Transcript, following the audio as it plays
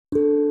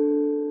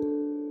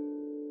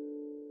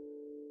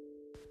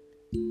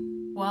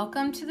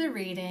Welcome to the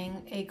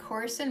reading, A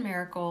Course in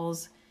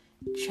Miracles,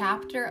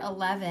 Chapter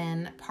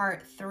 11,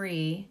 Part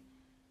 3,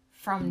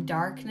 From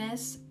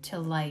Darkness to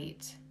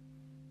Light.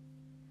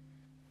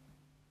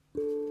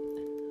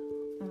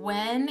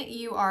 When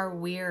you are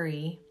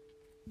weary,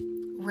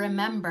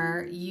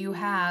 remember you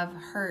have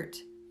hurt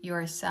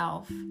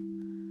yourself.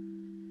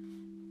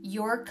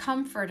 Your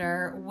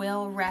comforter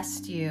will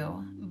rest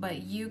you,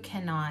 but you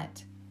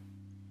cannot.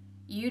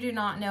 You do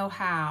not know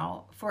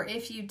how, for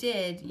if you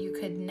did, you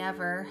could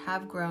never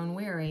have grown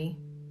weary.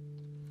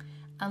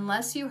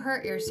 Unless you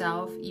hurt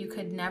yourself, you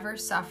could never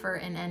suffer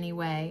in any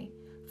way,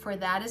 for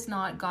that is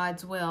not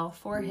God's will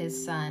for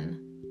His Son.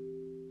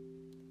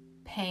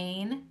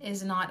 Pain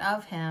is not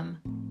of Him,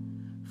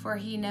 for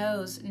He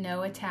knows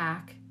no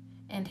attack,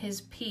 and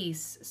His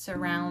peace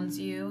surrounds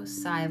you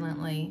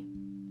silently.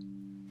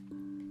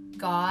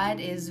 God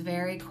is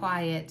very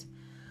quiet,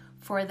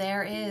 for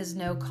there is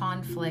no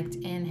conflict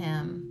in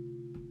Him.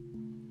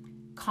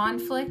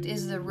 Conflict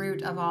is the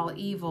root of all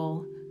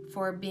evil,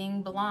 for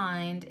being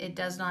blind, it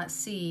does not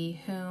see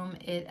whom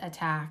it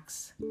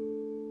attacks.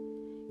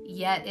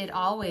 Yet it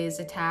always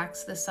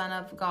attacks the Son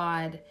of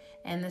God,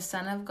 and the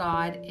Son of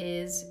God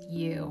is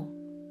you.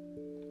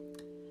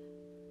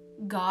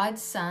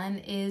 God's Son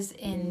is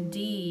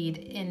indeed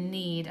in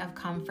need of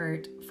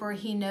comfort, for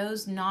He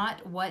knows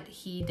not what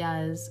He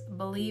does,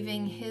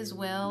 believing His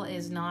will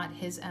is not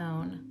His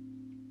own.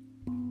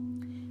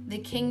 The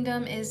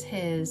kingdom is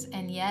His,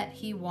 and yet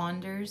He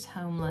wanders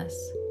homeless.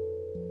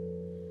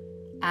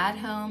 At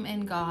home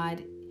in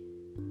God,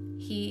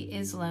 He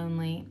is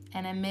lonely,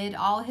 and amid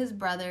all His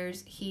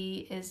brothers,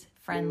 He is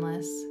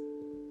friendless.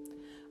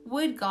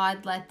 Would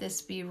God let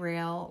this be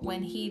real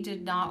when He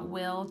did not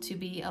will to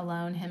be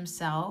alone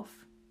Himself?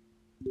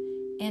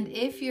 And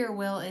if your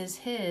will is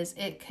His,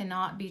 it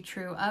cannot be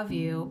true of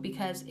you,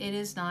 because it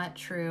is not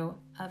true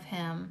of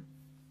Him.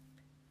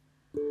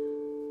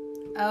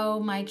 Oh,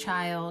 my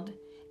child,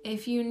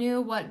 if you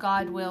knew what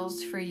God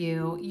wills for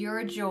you,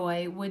 your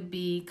joy would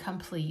be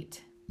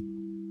complete.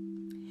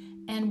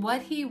 And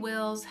what He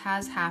wills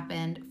has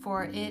happened,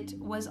 for it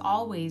was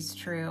always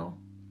true.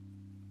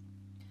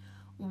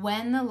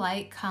 When the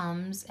light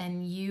comes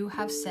and you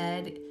have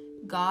said,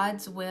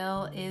 God's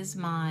will is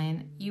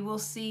mine, you will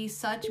see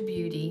such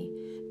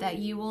beauty that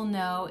you will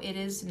know it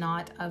is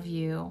not of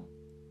you.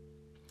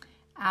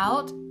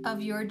 Out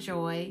of your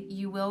joy,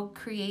 you will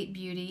create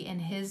beauty in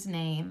His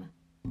name.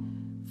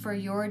 For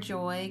your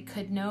joy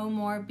could no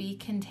more be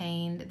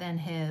contained than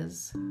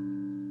His.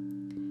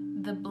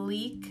 The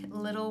bleak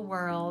little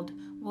world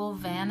will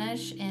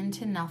vanish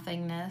into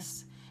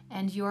nothingness,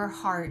 and your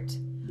heart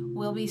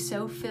will be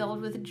so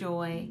filled with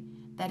joy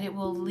that it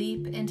will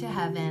leap into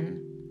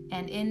heaven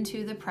and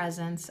into the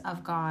presence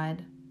of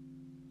God.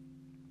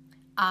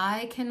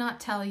 I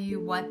cannot tell you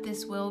what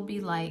this will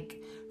be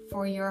like,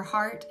 for your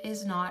heart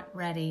is not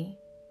ready.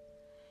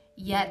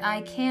 Yet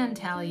I can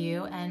tell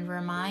you and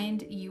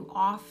remind you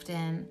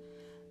often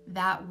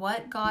that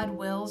what God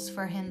wills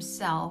for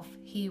Himself,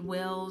 He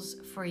wills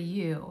for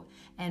you,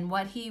 and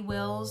what He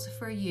wills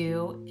for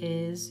you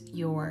is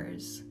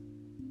yours.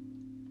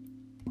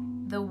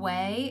 The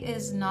way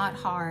is not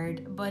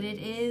hard, but it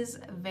is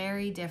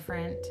very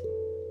different.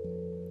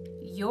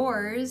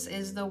 Yours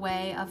is the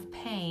way of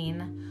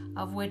pain,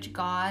 of which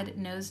God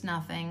knows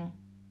nothing.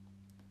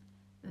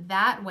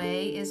 That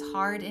way is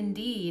hard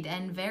indeed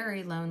and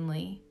very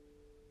lonely.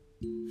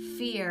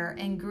 Fear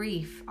and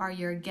grief are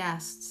your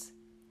guests,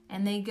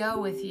 and they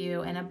go with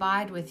you and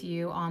abide with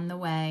you on the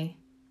way.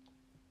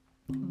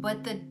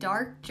 But the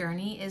dark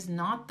journey is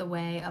not the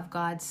way of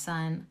God's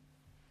Son.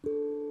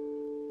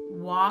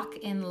 Walk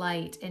in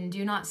light and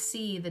do not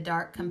see the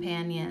dark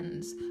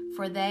companions,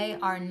 for they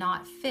are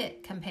not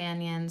fit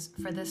companions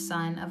for the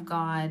Son of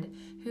God,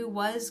 who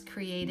was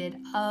created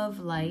of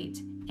light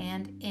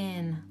and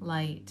in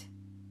light.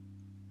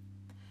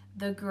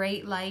 The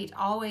great light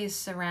always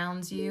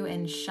surrounds you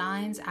and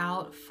shines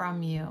out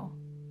from you.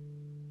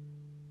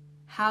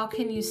 How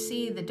can you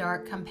see the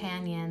dark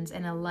companions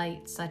in a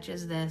light such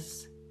as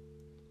this?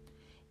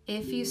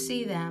 If you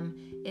see them,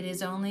 it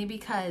is only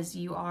because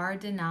you are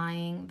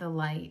denying the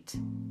light.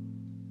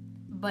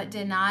 But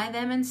deny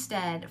them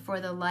instead, for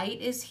the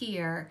light is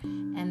here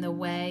and the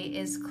way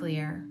is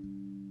clear.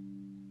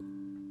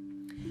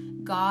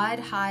 God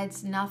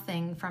hides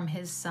nothing from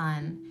His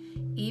Son,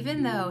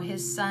 even though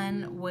His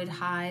Son would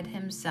hide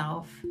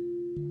Himself.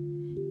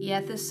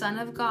 Yet the Son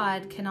of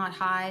God cannot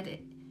hide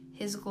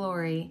His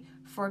glory,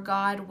 for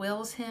God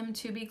wills Him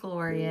to be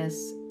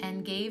glorious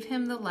and gave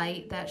Him the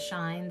light that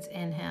shines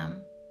in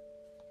Him.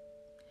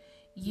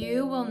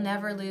 You will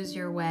never lose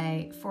your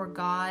way, for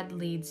God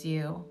leads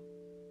you.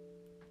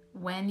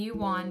 When you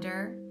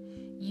wander,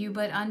 you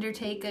but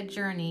undertake a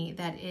journey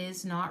that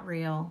is not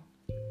real.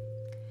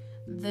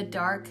 The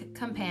dark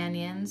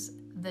companions,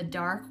 the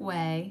dark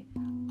way,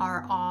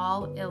 are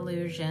all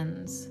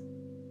illusions.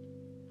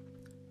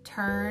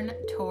 Turn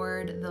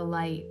toward the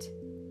light,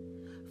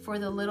 for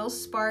the little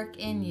spark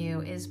in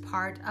you is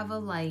part of a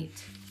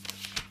light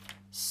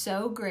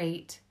so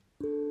great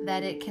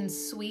that it can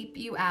sweep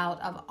you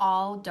out of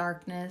all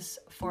darkness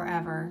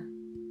forever.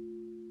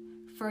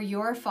 For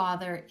your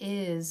Father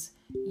is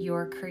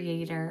your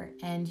Creator,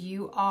 and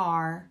you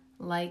are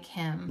like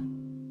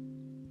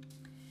Him.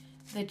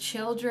 The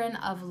children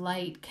of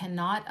light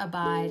cannot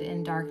abide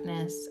in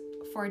darkness,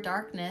 for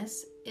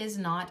darkness is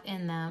not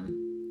in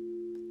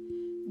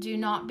them. Do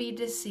not be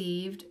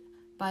deceived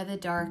by the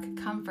dark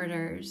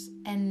comforters,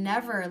 and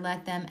never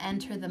let them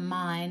enter the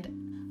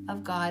mind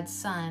of God's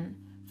Son,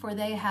 for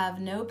they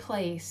have no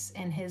place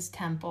in His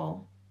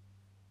temple.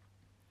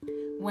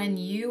 When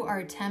you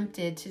are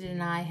tempted to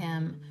deny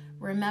Him,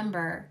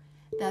 remember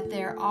that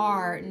there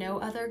are no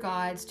other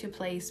gods to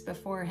place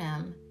before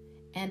Him,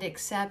 and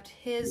accept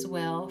His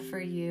will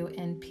for you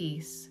in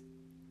peace.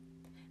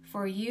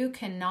 For you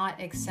cannot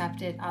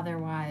accept it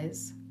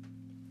otherwise.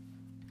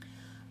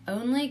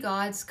 Only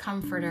God's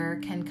Comforter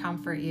can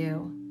comfort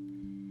you.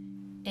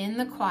 In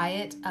the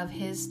quiet of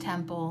His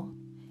temple,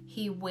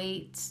 He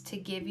waits to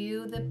give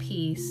you the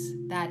peace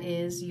that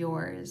is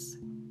yours.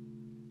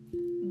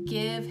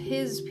 Give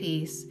His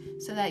peace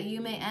so that you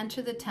may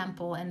enter the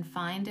temple and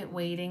find it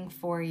waiting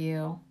for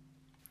you.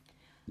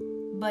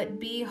 But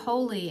be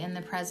holy in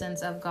the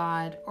presence of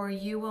God, or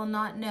you will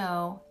not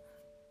know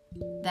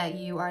that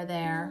you are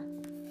there.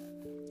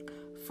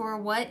 For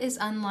what is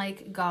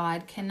unlike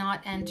God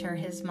cannot enter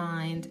His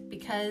mind,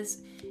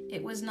 because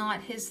it was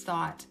not His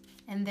thought,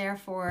 and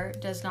therefore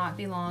does not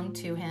belong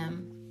to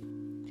Him.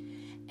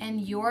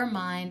 And your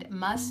mind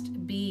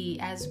must be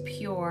as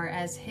pure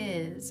as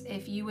His,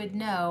 if you would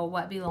know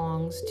what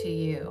belongs to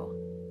you.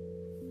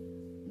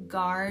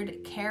 Guard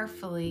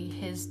carefully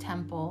His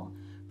temple,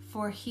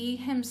 for He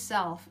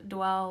Himself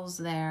dwells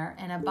there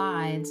and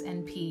abides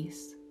in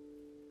peace.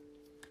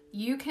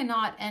 You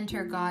cannot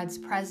enter God's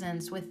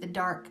presence with the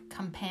dark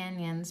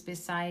companions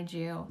beside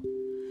you,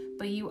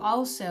 but you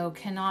also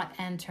cannot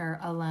enter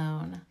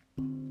alone.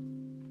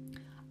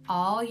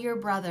 All your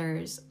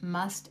brothers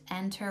must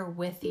enter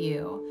with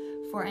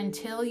you, for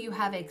until you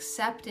have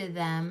accepted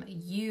them,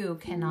 you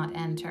cannot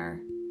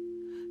enter.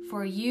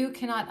 For you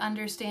cannot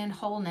understand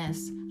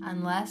wholeness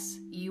unless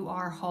you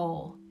are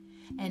whole,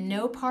 and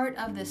no part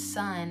of the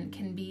Son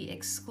can be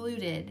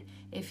excluded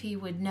if He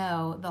would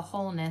know the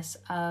wholeness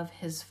of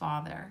His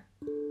Father.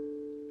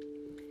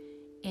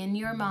 In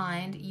your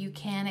mind, you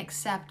can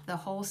accept the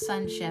whole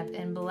sonship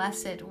and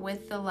bless it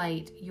with the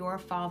light your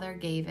Father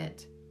gave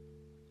it.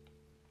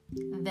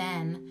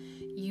 Then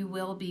you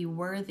will be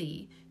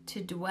worthy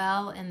to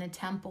dwell in the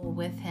temple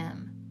with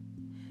Him,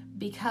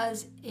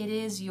 because it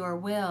is your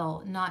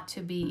will not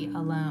to be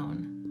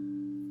alone.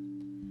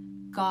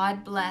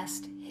 God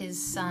blessed His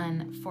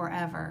Son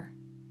forever.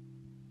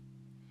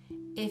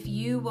 If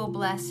you will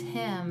bless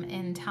Him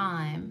in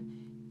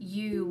time,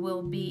 you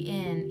will be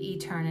in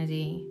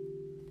eternity.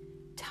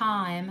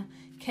 Time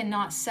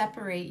cannot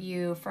separate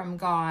you from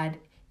God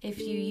if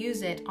you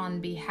use it on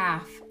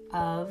behalf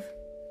of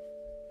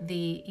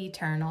the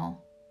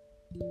eternal.